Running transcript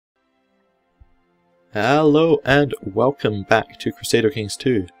Hello and welcome back to Crusader Kings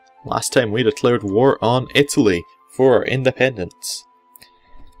 2. Last time we declared war on Italy for our independence.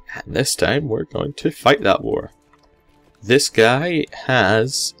 And this time we're going to fight that war. This guy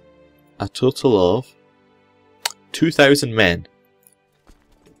has a total of 2,000 men.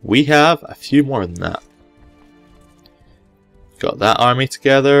 We have a few more than that. Got that army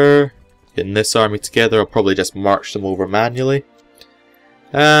together. Getting this army together, I'll probably just march them over manually.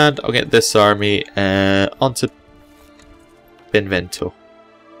 And I'll get this army onto Benevento.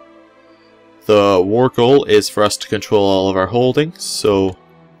 The war goal is for us to control all of our holdings, so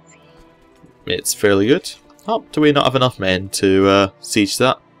it's fairly good. Oh, do we not have enough men to siege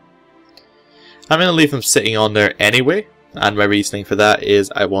that? I'm going to leave them sitting on there anyway, and my reasoning for that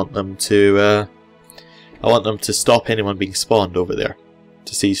is I want them to stop anyone being spawned over there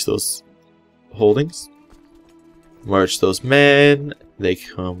to siege those holdings. Merge those men. They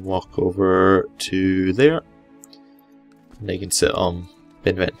can walk over to there. And they can sit on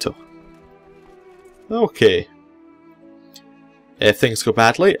Benevento. Okay. If things go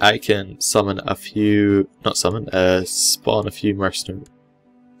badly, I can summon a few... spawn a few mercenaries.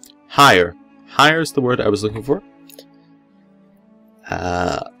 Hire. Hire is the word I was looking for.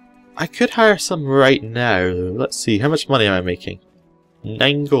 I could hire some right now. Let's see, how much money am I making?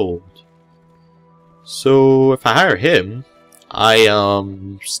 9 gold. So if I hire him, I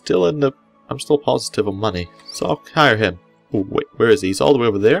am still I'm still positive on money, so I'll hire him. Oh wait, where is he? He's all the way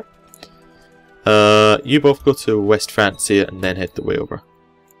over there. You both go to West Francia and then head the way over.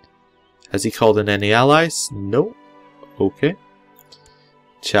 Has he called in any allies? No. Okay.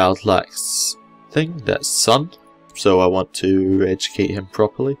 Child lacks thing. That's son. So I want to educate him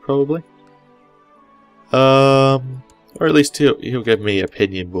properly, probably. Or at least he'll give me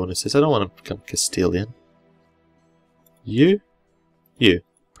opinion bonuses. I don't want him to become Castilian. You.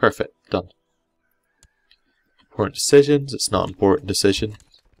 Perfect. Done. Important decisions. It's not important decision.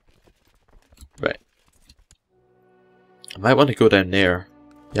 Right. I might want to go down there.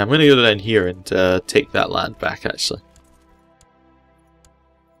 Yeah, I'm going to go down here and take that land back, actually.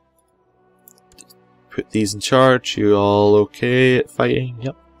 Put these in charge. You all okay at fighting?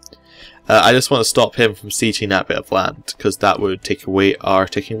 Yep. I just want to stop him from sieging that bit of land, because that would take away our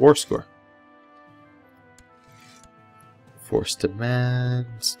taking war score. Force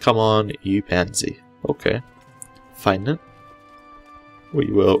demands. Come on, you pansy. Okay. Fine then. We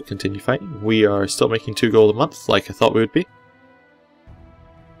will continue fighting. We are still making 2 gold a month, like I thought we would be.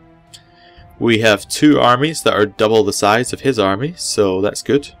 We have 2 armies that are double the size of his army, so that's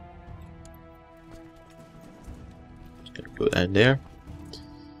good. Just gonna go down there.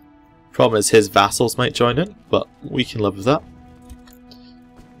 Problem is his vassals might join in, but we can live with that.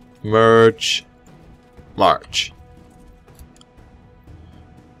 Merge. March.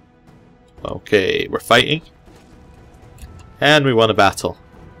 Okay, we're fighting. And we won a battle.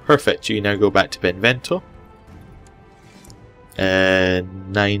 Perfect, you now go back to Benevento.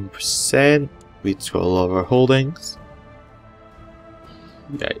 And 9%. We took all of our holdings.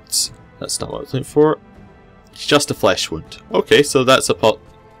 Right, that's not what I was looking for. It's just a flesh wound. Okay, so that's a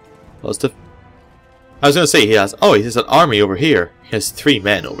positive. I was going to say he has an army over here. He has 3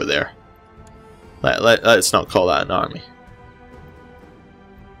 men over there. Let's not call that an army.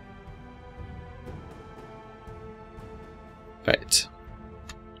 Right.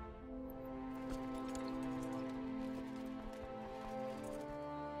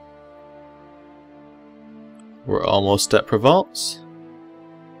 We're almost at Provence.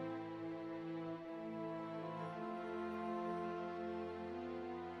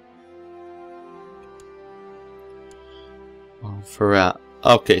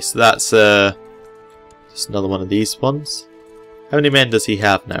 Okay, so that's just another one of these ones. How many men does he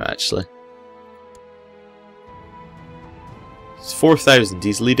have now, actually? It's 4,000.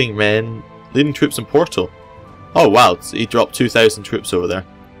 He's leading troops in Porto. Oh wow, he dropped 2,000 troops over there.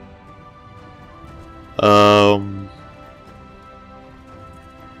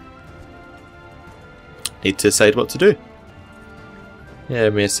 Need to decide what to do. Yeah,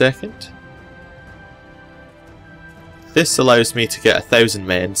 give me a second. This allows me to get 1,000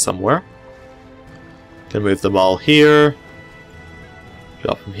 men somewhere. Can move them all here.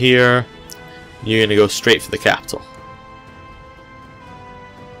 Drop them here. You're gonna go straight for the capital.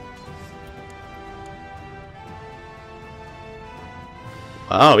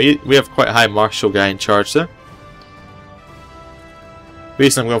 Wow, we have quite a high martial guy in charge there. The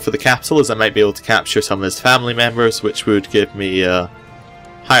reason I'm going for the capital is I might be able to capture some of his family members, which would give me a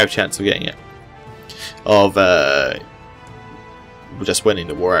higher chance of getting it. Of just winning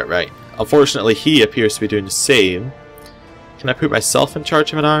the war outright. Unfortunately, he appears to be doing the same. Can I put myself in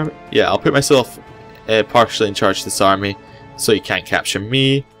charge of an army? Yeah, I'll put myself partially in charge of this army, so you can't capture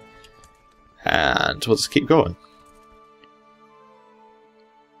me. And we'll just keep going.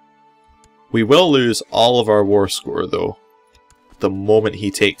 We will lose all of our war score though, the moment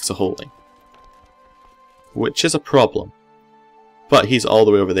he takes a holding. Which is a problem. But he's all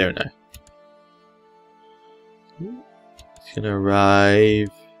the way over there now. He's going to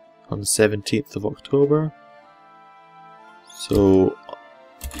arrive on the 17th of October. So,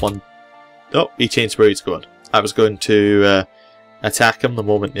 oh, he changed where he's going. I was going to attack him the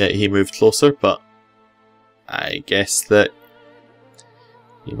moment that he moved closer, but I guess that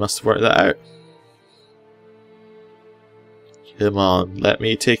he must have worked that out. Come on, let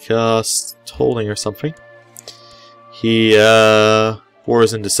me take a holding or something. He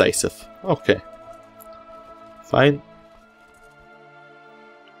was indecisive. Okay. Fine.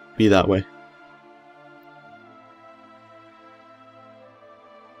 Be that way.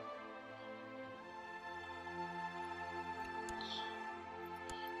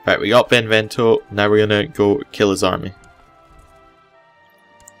 Right, we got Benevento. Now we're gonna go kill his army.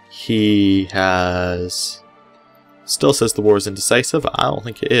 He has... Still says the war is indecisive. I don't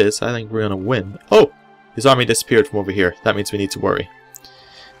think it is. I think we're gonna win. Oh! His army disappeared from over here. That means we need to worry.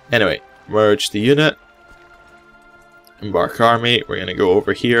 Anyway, merge the unit. Embark army. We're gonna go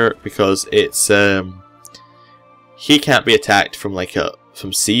over here because it's he can't be attacked from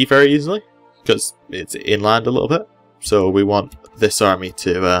from sea very easily because it's inland a little bit. So we want this army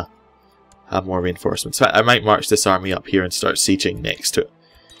to have more reinforcements. In fact, I might march this army up here and start sieging next to it,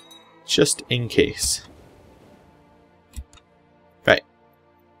 just in case. Right.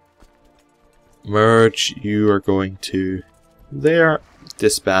 Merge. You are going to there.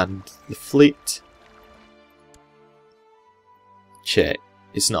 Disband the fleet. Check.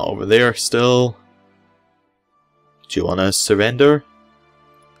 It's not over there still. Do you want to surrender?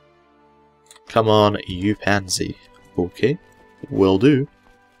 Come on, you pansy. Okay, will do.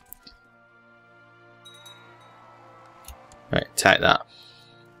 Right, attack that.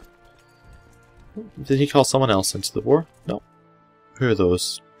 Did he call someone else into the war? No. Who are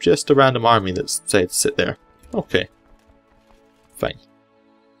those? Just a random army that's decided to sit there. Okay. Fine.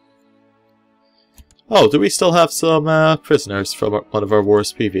 Oh, do we still have some prisoners from one of our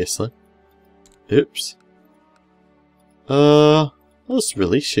wars previously? Oops. I'll just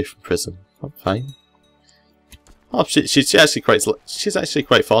release you from prison. I'm fine. Oh, she's actually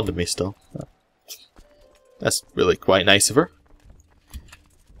quite fond of me still. That's really quite nice of her.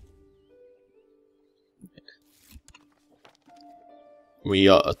 We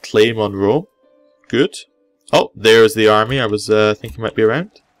got a claim on Rome. Good. Oh, there's the army I was thinking might be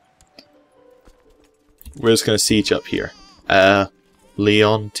around. We're just going to siege up here.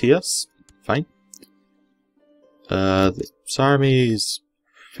 Leontius. Fine. This army's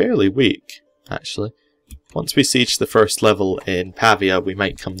fairly weak, actually. Once we siege the first level in Pavia, we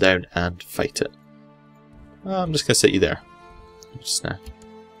might come down and fight it. I'm just going to sit you there. Just now.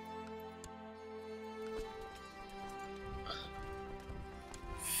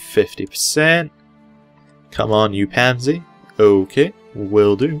 %. Come on, you pansy. Okay,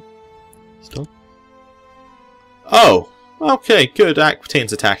 will do. Stop. Oh! Okay, good.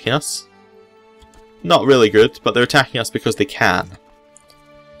 Aquitaine's attacking us. Not really good, but they're attacking us because they can.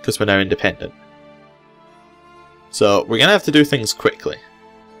 Because we're now independent. So, we're going to have to do things quickly.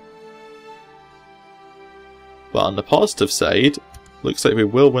 But on the positive side, looks like we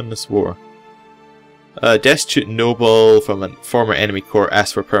will win this war. Destitute noble from a former enemy court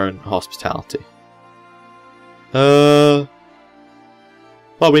asks for permanent hospitality. Well,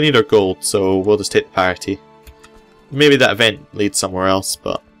 we need our gold, so we'll just take the parity. Maybe that event leads somewhere else,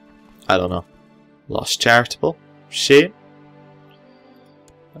 but I don't know. Lost charitable. Shame.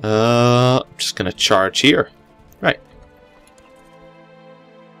 I'm just gonna charge here. Right.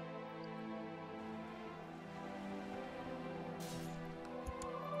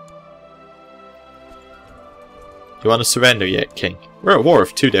 You want to surrender yet, King? We're at war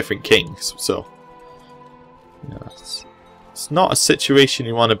with two different kings, so you know, it's not a situation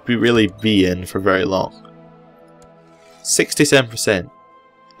you want to really be in for very long. 67%.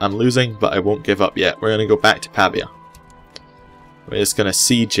 I'm losing, but I won't give up yet. We're going to go back to Pavia. We're just going to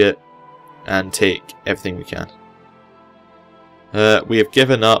siege it and take everything we can. We have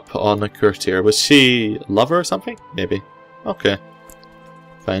given up on the courtier. Was she a lover or something? Maybe. Okay.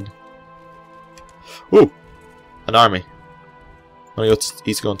 Fine. Ooh! An army.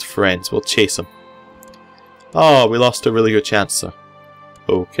 He's going to friends. We'll chase him. Oh, we lost a really good chancellor.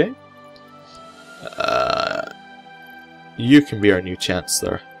 Okay. You can be our new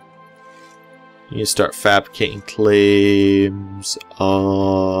chancellor. You start fabricating claims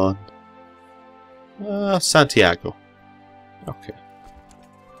on... Santiago. Okay.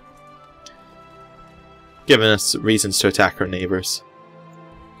 Giving us reasons to attack our neighbours.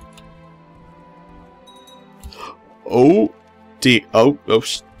 Oh dear. Oh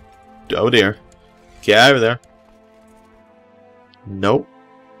dear. Get out of there. Nope.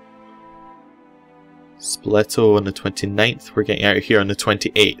 Spoleto on the 29th. We're getting out of here on the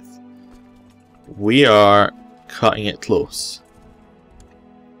 28th. We are cutting it close.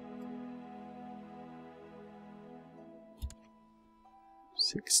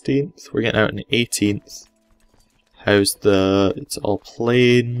 th. We're getting out on the 18th. How's the... It's all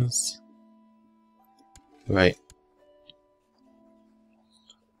plains. Right.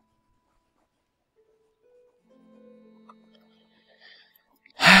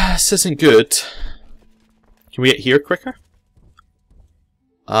 This isn't good. Can we get here quicker?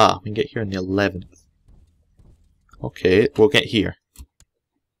 Ah, we can get here on the 11th. Okay, we'll get here.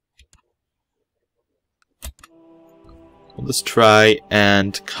 We'll just try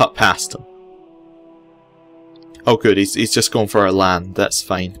and cut past him. Oh good, he's just going for our land, that's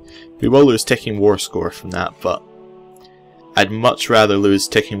fine. We will lose ticking war score from that, but I'd much rather lose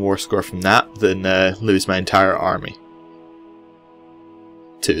ticking war score from that than lose my entire army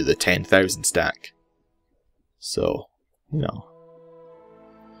to the 10,000 stack. So, you know.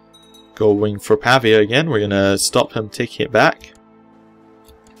 Going for Pavia again, we're gonna stop him taking it back.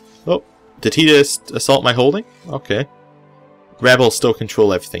 Oh, did he just assault my holding? Okay. Rebels still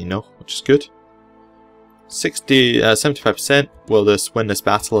control everything, no, which is good. 75%, we'll just win this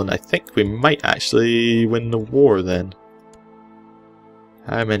battle, and I think we might actually win the war then.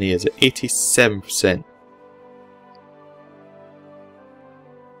 How many is it? 87%.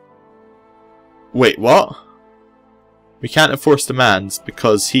 Wait, what? We can't enforce demands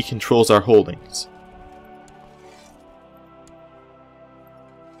because he controls our holdings.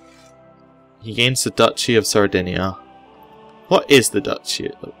 He gains the Duchy of Sardinia. What is the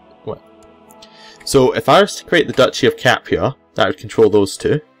Duchy? What? So if I was to create the Duchy of Capua, that would control those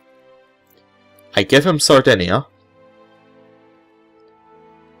two. I give him Sardinia.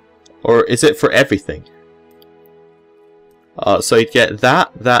 Or is it for everything? So he'd get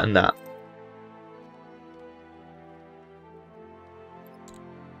that, that, and that.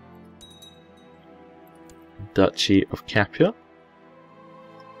 Duchy of Capua.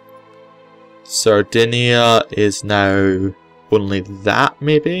 Sardinia is now only that,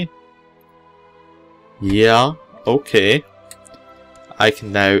 maybe? Yeah, okay. I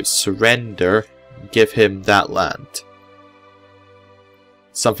can now surrender and give him that land.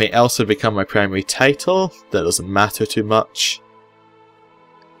 Something else would become my primary title. That doesn't matter too much.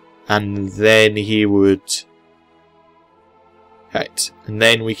 And then he would... Right, and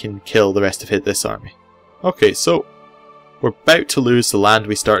then we can kill the rest of this army. Okay, so we're about to lose the land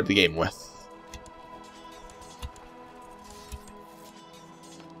we started the game with.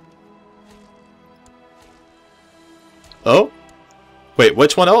 Oh? Wait,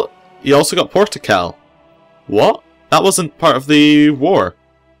 which one else? You also got Portugal. What? That wasn't part of the war.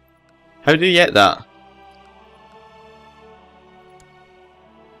 How did you get that?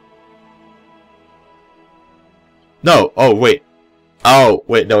 No, oh wait. Oh,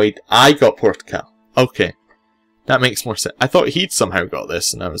 wait, no, I got Portugal. Okay. That makes more sense. I thought he'd somehow got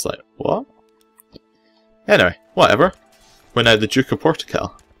this, and I was like, what? Anyway, whatever. We're now the Duke of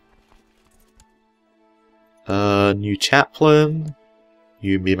Portugal. New chaplain.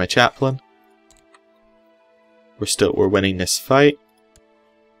 You be my chaplain. We're winning this fight.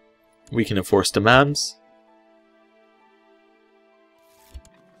 We can enforce demands.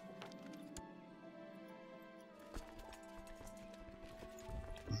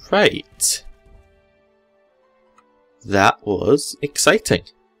 Right. That was exciting.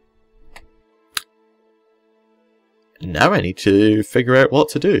 Now I need to figure out what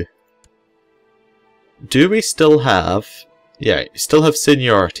to do. Do we still have... Yeah, we still have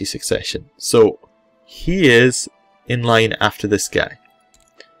seniority succession. So, he is in line after this guy.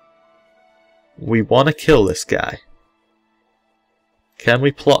 We want to kill this guy. Can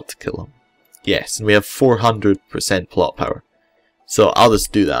we plot to kill him? Yes, and we have 400% plot power. So I'll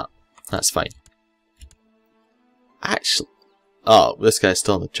just do that. That's fine. Actually... Oh, this guy's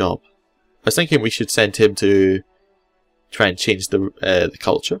still on the job. I was thinking we should send him to try and change the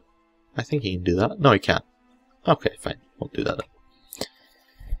culture. I think he can do that. No, he can't. Okay, fine. Won't do that then.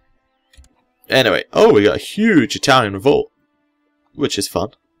 Anyway, oh, we got a huge Italian revolt, which is fun.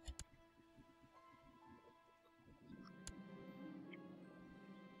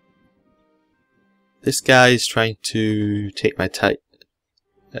 This guy's trying to take my title.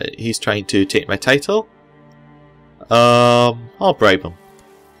 He's trying to take my title. I'll bribe him.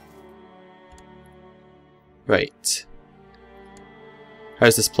 Right.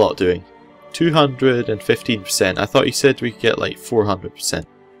 How's this plot doing? 215%. I thought you said we could get like 400%.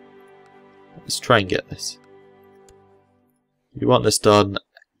 Let's try and get this. We want this done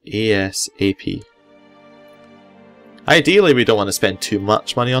ASAP. Ideally, we don't want to spend too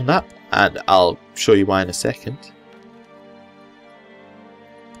much money on that, and I'll show you why in a second.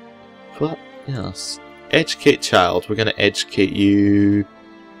 But, yes. Educate child. We're going to educate you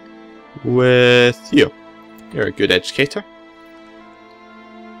with you. You're a good educator.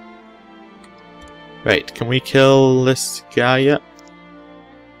 Right, can we kill this guy yet?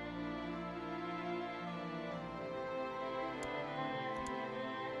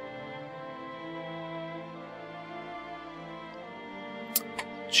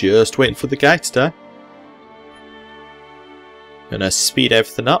 Just waiting for the guy to die. Gonna speed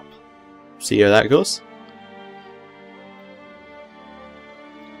everything up. See how that goes.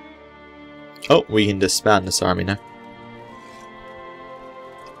 Oh, we can disband this army now.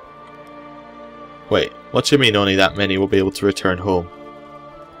 Wait, what do you mean only that many will be able to return home?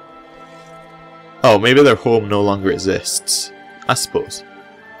 Oh, maybe their home no longer exists. I suppose.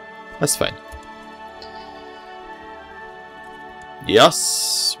 That's fine.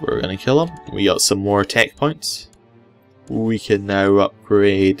 Yes, we're gonna kill him. We got some more tech points. We can now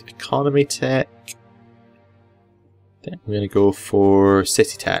upgrade economy tech. Then we're gonna go for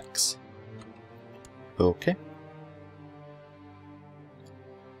city tax. Okay.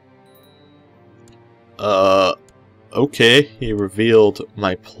 Okay, he revealed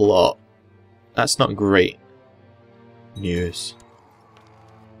my plot. That's not great news.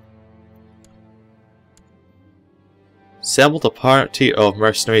 Assembled a party of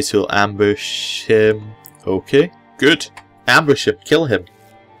mercenaries who will ambush him. Okay, good. Ambush him, kill him.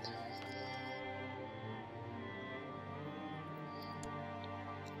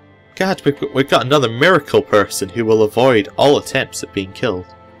 God, we've got another miracle person who will avoid all attempts at being killed.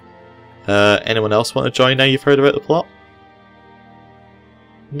 Anyone else want to join now you've heard about the plot?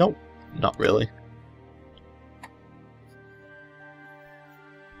 Nope, not really.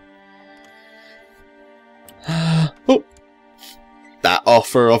 Oh! That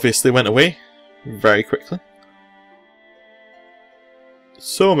offer obviously went away very quickly.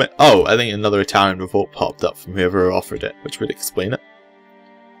 Oh, I think another Italian revolt popped up from whoever offered it, which would explain it.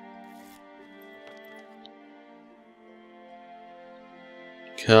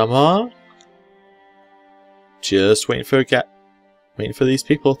 Come on. Just waiting for these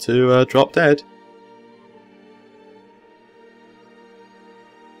people to drop dead.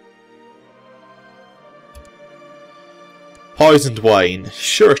 Poisoned wine,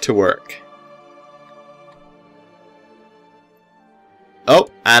 sure to work. Oh,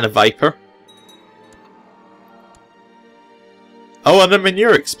 and a viper. Oh, and a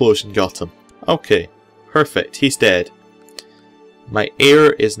manure explosion got him. Okay, perfect, he's dead. My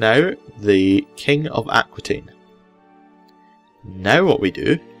heir is now the King of Aquitaine. Now what we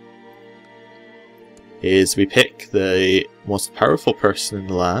do is we pick the most powerful person in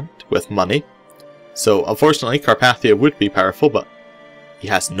the land with money. So unfortunately Carpathia would be powerful, but he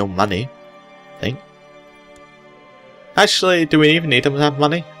has no money, I think. Actually, do we even need him to have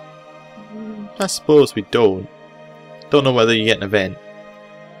money? I suppose we don't. Don't know whether you get an event.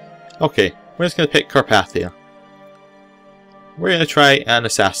 Okay, we're just going to pick Carpathia. We're going to try and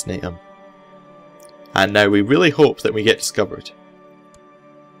assassinate him. And now we really hope that we get discovered.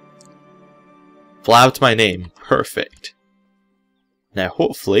 Blabbed my name. Perfect. Now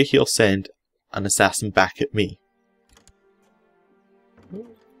hopefully he'll send an assassin back at me.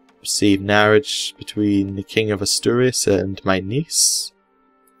 Receive marriage between the King of Asturias and my niece.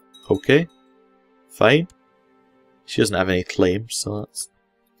 Okay. Fine. She doesn't have any claims, so that's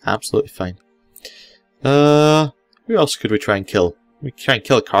absolutely fine. Who else could we try and kill? We can try and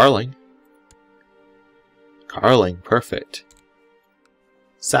kill Carling. Carling, perfect.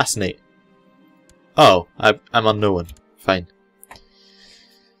 Assassinate. Oh, I'm unknown. Fine.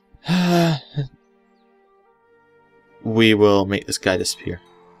 We will make this guy disappear.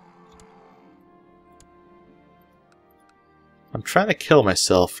 I'm trying to kill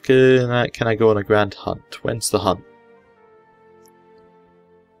myself. Can I go on a grand hunt? When's the hunt?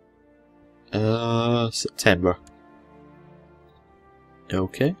 September.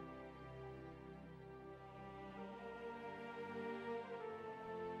 Okay.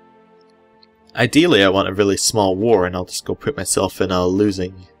 Ideally I want a really small war and I'll just go put myself in a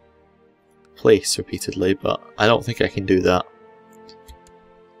losing place repeatedly, but I don't think I can do that.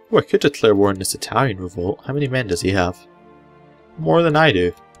 Oh, I could declare war on this Italian revolt. How many men does he have? More than I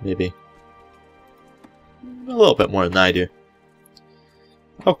do, maybe. A little bit more than I do.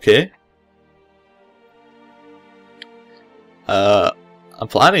 Okay. I'm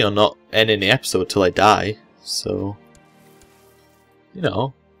planning on not ending the episode till I die, so, you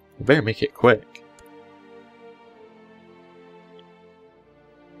know, I better make it quick.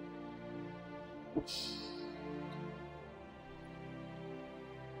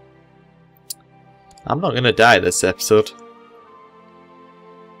 I'm not gonna die this episode.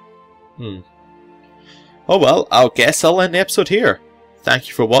 Oh well, I guess I'll end the episode here. Thank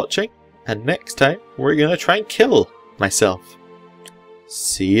you for watching, and next time we're gonna try and kill myself.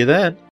 See you then.